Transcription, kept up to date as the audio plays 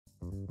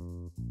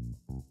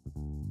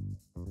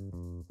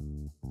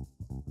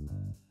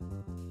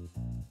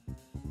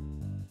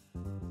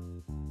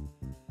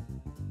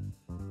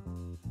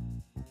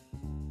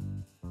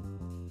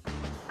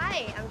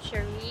Hi, I'm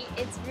Cherie.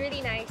 It's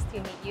really nice to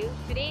meet you.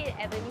 Today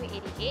at Avenue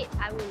 88,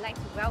 I would like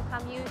to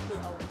welcome you to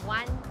a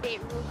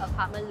one-bedroom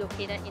apartment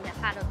located in the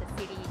heart of the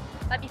city.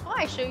 But before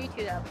I show you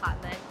to the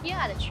apartment, here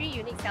are the three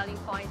unique selling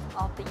points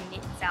of the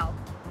unit itself.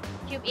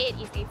 Cube 8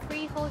 is a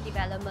freehold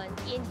development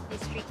in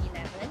District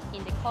 11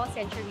 in the core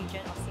central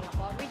region of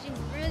Singapore, which is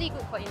really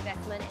good for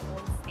investment and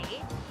home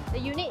stay. The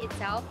unit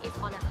itself is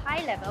on a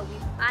high level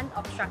with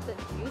unobstructed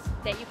views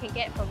that you can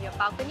get from your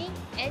balcony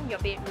and your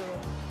bedroom.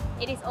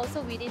 It is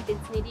also within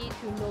vicinity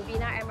to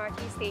Novena MRT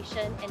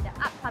station and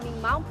the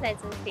upcoming Mount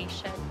Pleasant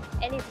station,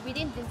 and is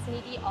within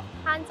vicinity of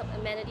tons of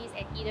amenities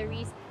and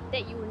eateries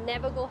that you will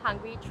never go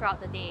hungry throughout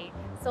the day.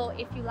 So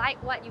if you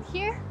like what you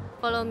hear,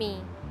 follow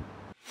me.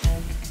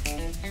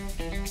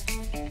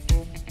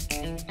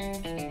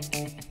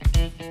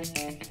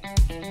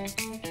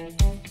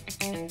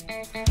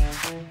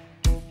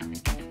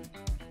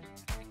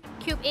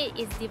 Cube 8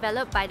 is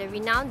developed by the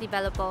renowned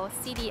developer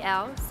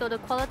CDL, so the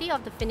quality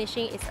of the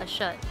finishing is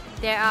assured.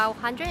 There are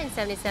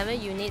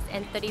 177 units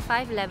and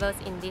 35 levels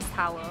in this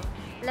tower.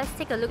 Let's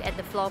take a look at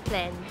the floor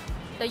plan.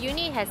 The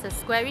unit has a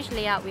squarish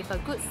layout with a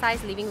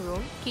good-sized living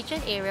room,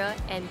 kitchen area,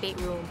 and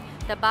bedroom.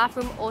 The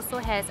bathroom also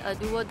has a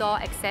dual door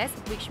access,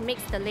 which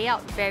makes the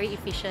layout very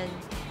efficient.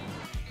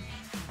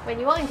 When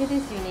you walk into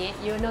this unit,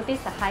 you'll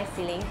notice the high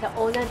ceiling. The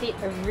owner did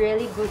a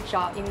really good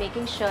job in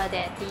making sure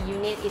that the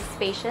unit is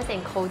spacious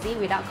and cozy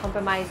without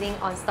compromising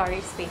on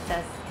storage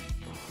spaces.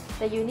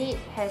 The unit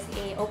has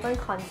an open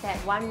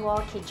concept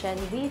one-wall kitchen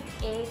with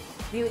a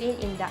built-in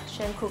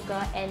induction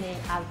cooker and an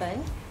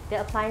oven.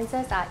 The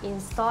appliances are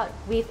installed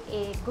with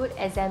a good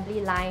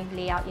assembly line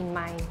layout in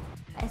mind.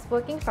 As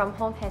working from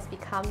home has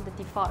become the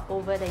default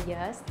over the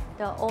years,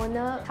 the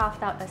owner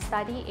carved out a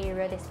study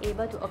area that's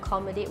able to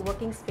accommodate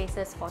working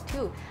spaces for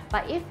two.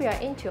 But if we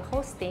are into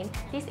hosting,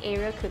 this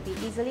area could be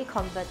easily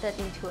converted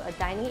into a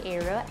dining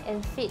area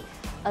and fit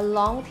a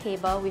long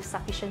table with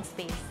sufficient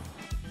space.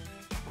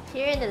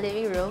 Here in the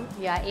living room,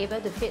 you are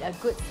able to fit a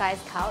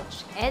good-sized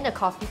couch and a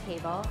coffee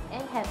table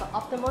and have an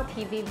optimal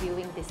TV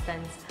viewing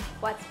distance.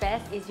 What's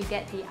best is you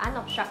get the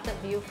unobstructed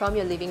view from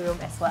your living room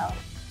as well.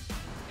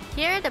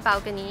 Here at the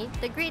balcony,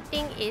 the great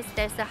thing is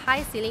there's a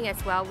high ceiling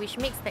as well, which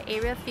makes the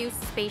area feel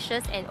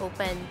spacious and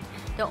open.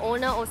 The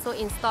owner also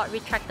installed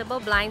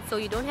retractable blinds so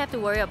you don't have to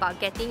worry about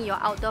getting your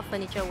outdoor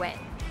furniture wet.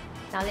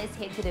 Now let's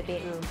head to the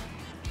bedroom.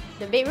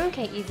 The bedroom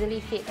can easily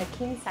fit a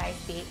king-size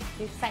bed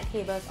with side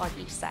tables on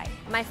each side.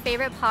 My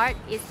favorite part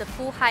is the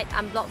full-height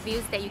unblocked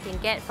views that you can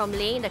get from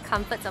laying in the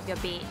comforts of your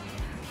bed.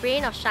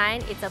 Rain or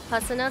shine, it's a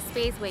personal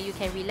space where you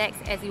can relax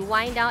as you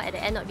wind down at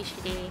the end of each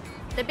day.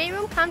 The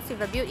bedroom comes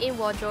with a built-in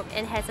wardrobe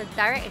and has a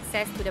direct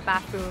access to the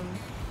bathroom.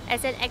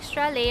 As an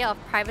extra layer of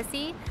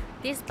privacy,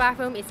 this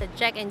bathroom is a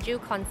Jack and Jill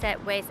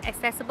concept where it's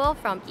accessible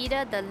from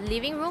either the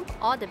living room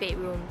or the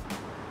bedroom.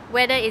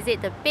 Whether is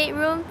it the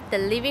bedroom, the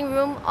living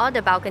room or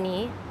the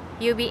balcony,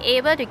 you'll be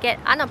able to get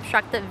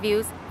unobstructed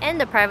views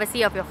and the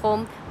privacy of your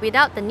home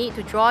without the need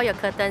to draw your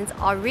curtains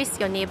or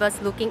risk your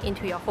neighbors looking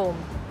into your home.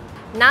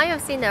 Now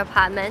you've seen the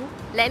apartment,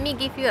 let me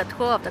give you a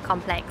tour of the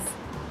complex.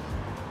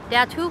 There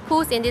are two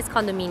pools in this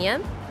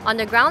condominium. On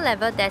the ground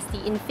level, there's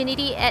the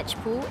Infinity Edge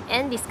pool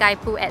and the Sky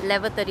pool at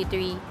level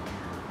 33.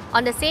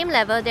 On the same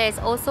level, there is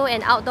also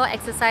an outdoor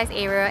exercise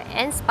area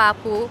and spa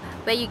pool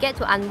where you get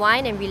to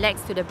unwind and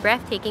relax to the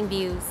breathtaking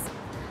views.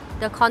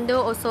 The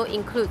condo also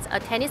includes a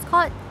tennis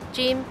court,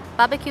 gym,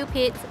 barbecue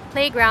pits,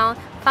 playground,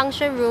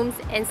 function rooms,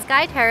 and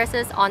sky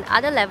terraces on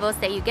other levels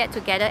that you get to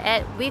gather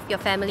at with your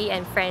family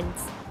and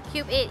friends.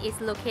 Cube 8 is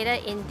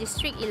located in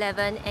District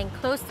 11 and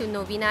close to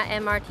Novena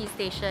MRT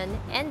station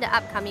and the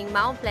upcoming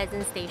Mount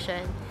Pleasant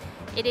station.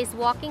 It is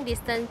walking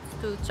distance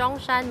to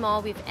Zhongshan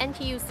Mall with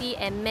NTUC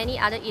and many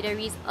other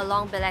eateries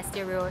along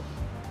Balestier Road.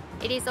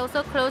 It is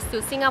also close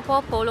to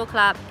Singapore Polo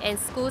Club and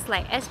schools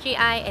like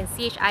SGI and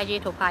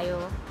CHIJ Toa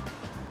Payoh.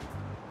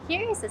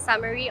 Here is a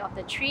summary of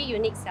the three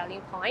unique selling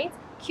points.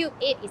 Cube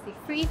 8 is a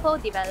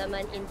freehold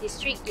development in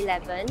District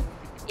 11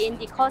 in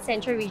the core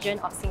central region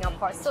of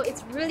Singapore, so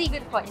it's really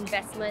good for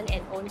investment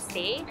and home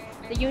stay.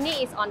 The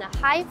unit is on a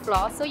high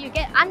floor, so you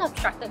get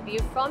unobstructed view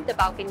from the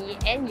balcony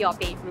and your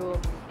bedroom,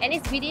 and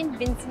it's within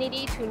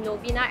vicinity to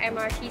Novena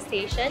MRT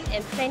station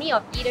and plenty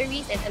of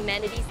eateries and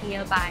amenities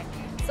nearby.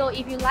 So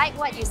if you like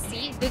what you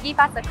see, do give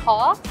us a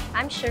call.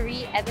 I'm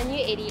Cherie, Avenue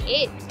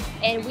 88,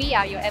 and we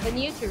are your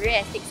avenue to real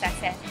estate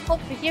success. Hope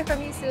to hear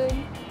from you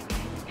soon.